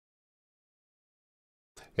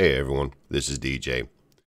Hey everyone, this is DJ.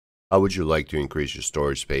 How would you like to increase your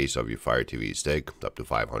storage space of your Fire TV stick up to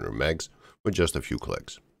 500 megs with just a few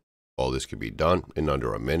clicks? All this can be done in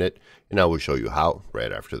under a minute, and I will show you how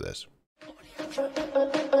right after this.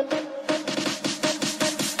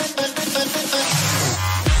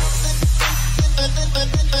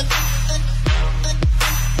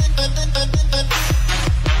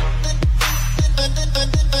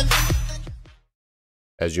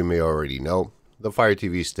 As you may already know, the Fire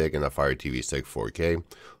TV Stick and the Fire TV Stick 4K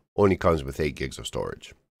only comes with 8 gigs of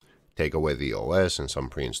storage. Take away the OS and some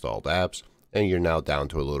pre-installed apps, and you're now down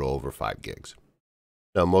to a little over 5 gigs.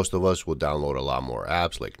 Now most of us will download a lot more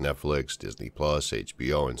apps like Netflix, Disney+,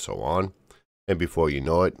 HBO, and so on, and before you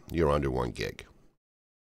know it, you're under 1 gig.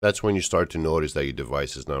 That's when you start to notice that your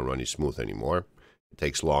device is not running smooth anymore. It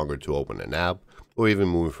takes longer to open an app, or even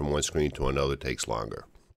moving from one screen to another takes longer.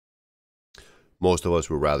 Most of us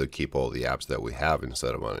would rather keep all the apps that we have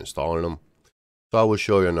instead of uninstalling them. So I will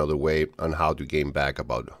show you another way on how to gain back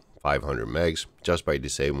about 500 megs just by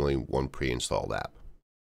disabling one pre-installed app.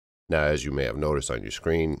 Now, as you may have noticed on your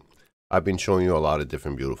screen, I've been showing you a lot of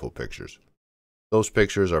different beautiful pictures. Those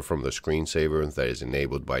pictures are from the screensaver that is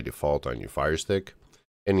enabled by default on your Firestick.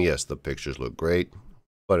 And yes, the pictures look great,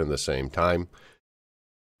 but at the same time,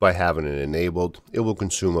 by having it enabled, it will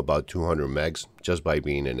consume about 200 megs just by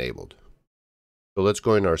being enabled. So let's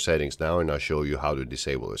go in our settings now and I'll show you how to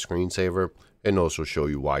disable the screensaver and also show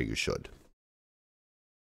you why you should.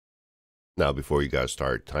 Now before you guys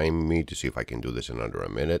start timing me to see if I can do this in under a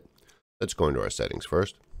minute, let's go into our settings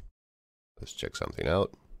first. Let's check something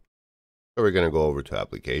out. So we're going to go over to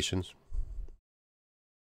applications,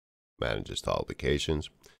 manage install applications,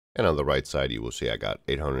 and on the right side you will see I got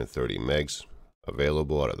 830 megs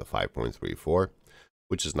available out of the 5.34,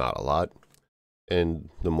 which is not a lot. And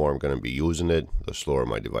the more I'm going to be using it, the slower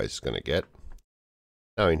my device is going to get.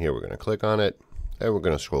 Now in here we're going to click on it, and we're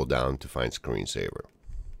going to scroll down to find screensaver.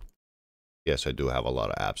 Yes, I do have a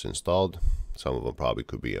lot of apps installed. Some of them probably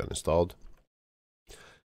could be uninstalled.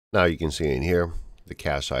 Now you can see in here, the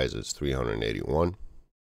cache size is 381,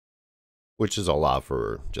 which is a lot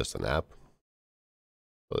for just an app.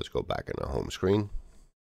 So let's go back in the home screen.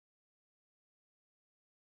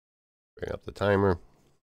 Bring up the timer.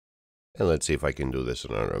 And let's see if I can do this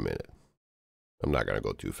in under a minute. I'm not going to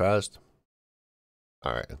go too fast.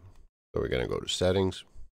 Alright, so we're going to go to settings.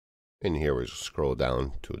 In here we scroll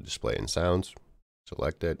down to display and sounds.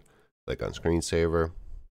 Select it, click on screensaver.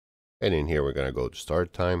 And in here we're going to go to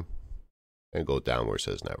start time. And go down where it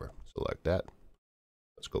says never. Select that.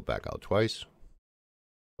 Let's go back out twice.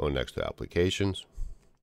 Go next to applications.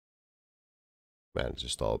 Manage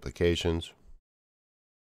install applications.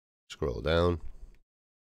 Scroll down.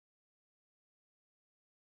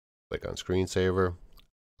 Click on screensaver,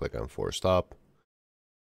 click on force stop,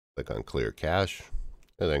 click on clear cache,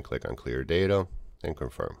 and then click on clear data and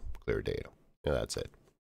confirm clear data. And that's it.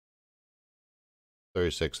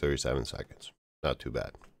 37 seconds. Not too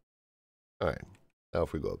bad. Alright, now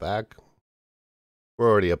if we go back, we're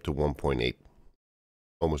already up to 1.8,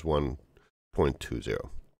 almost 1.20.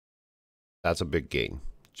 That's a big gain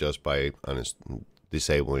just by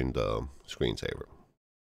disabling the screensaver.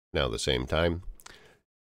 Now at the same time,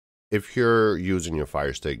 if you're using your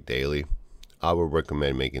Fire Stick daily, I would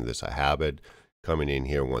recommend making this a habit, coming in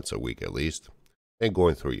here once a week at least, and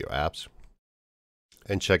going through your apps,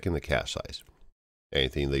 and checking the cache size.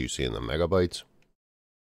 Anything that you see in the megabytes,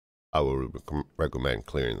 I would recommend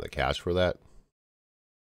clearing the cache for that.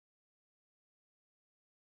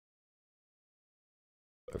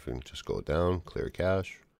 If we can just go down, clear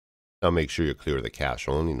cache. Now make sure you clear the cache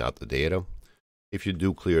only, not the data. If you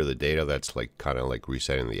do clear the data, that's like kind of like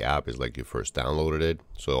resetting the app. Is like you first downloaded it,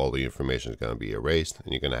 so all the information is going to be erased,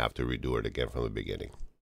 and you're going to have to redo it again from the beginning.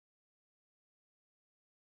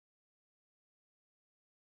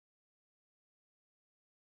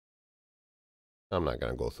 I'm not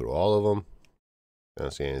going to go through all of them. I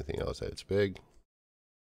don't see anything else that's big.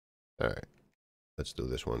 All right, let's do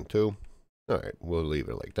this one too. All right, we'll leave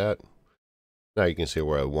it like that. Now you can see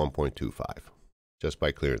we're at 1.25 just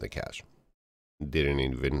by clearing the cache. Didn't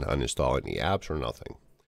even uninstall any apps or nothing.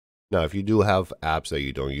 Now if you do have apps that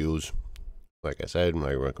you don't use, like I said,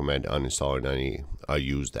 I recommend uninstalling any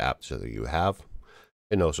used apps that you have.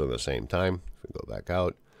 And also at the same time, if we go back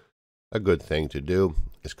out, a good thing to do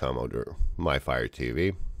is come under My Fire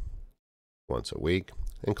TV once a week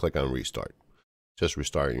and click on restart. Just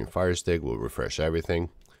restarting your Fire Stick will refresh everything.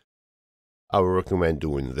 I would recommend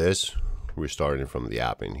doing this, restarting from the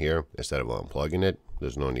app in here instead of unplugging it.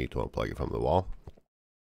 There's no need to unplug it from the wall.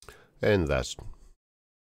 And that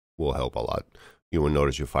will help a lot. You will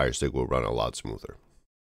notice your Fire Stick will run a lot smoother.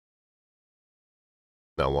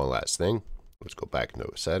 Now one last thing, let's go back into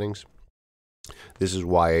settings. This is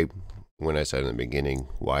why, when I said in the beginning,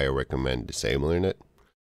 why I recommend disabling it.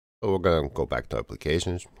 So we're going to go back to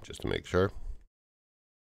applications just to make sure.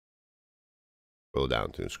 Scroll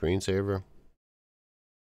down to screensaver.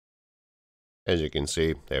 As you can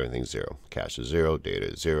see, everything's 0. Cache is 0,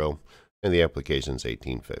 data is 0, and the application's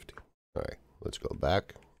 1850. All right, let's go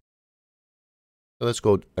back. So let's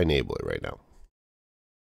go enable it right now.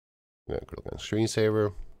 I'm going to click on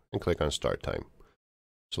screensaver and click on start time.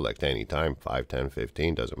 Select any time, 5, 10,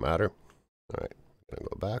 15, doesn't matter. All right, I'm going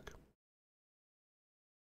to go back.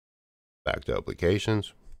 Back to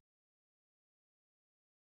applications.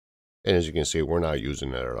 And as you can see, we're not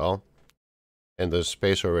using it at all. And the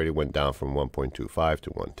space already went down from 1.25 to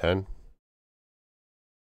 110.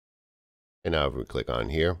 And now if we click on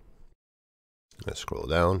here, let's scroll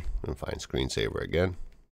down and find screensaver again.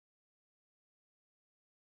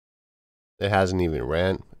 It hasn't even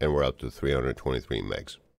ran, and we're up to 323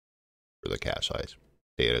 megs for the cache size.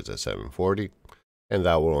 Data is at 740, and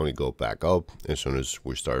that will only go back up as soon as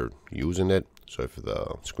we start using it. So if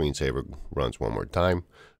the screensaver runs one more time,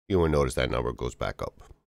 you will notice that number goes back up.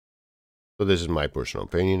 So this is my personal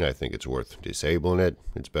opinion. I think it's worth disabling it.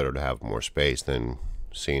 It's better to have more space than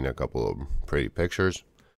seeing a couple of pretty pictures.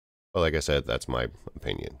 But like I said, that's my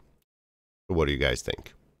opinion. So what do you guys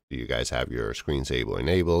think? Do you guys have your screensaver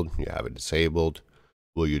enabled? You have it disabled?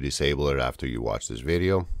 Will you disable it after you watch this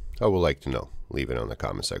video? I would like to know. Leave it on the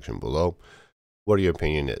comment section below. What your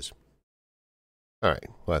opinion is. Alright,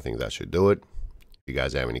 well I think that should do it. If you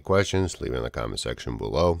guys have any questions, leave it in the comment section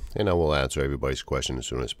below, and I will answer everybody's question as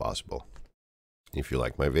soon as possible. If you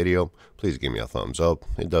like my video, please give me a thumbs up.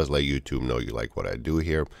 It does let YouTube know you like what I do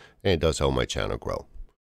here, and it does help my channel grow.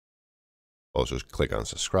 Also click on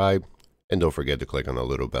subscribe, and don't forget to click on the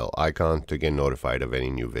little bell icon to get notified of any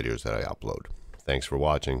new videos that I upload. Thanks for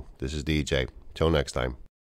watching. This is DJ. Till next time.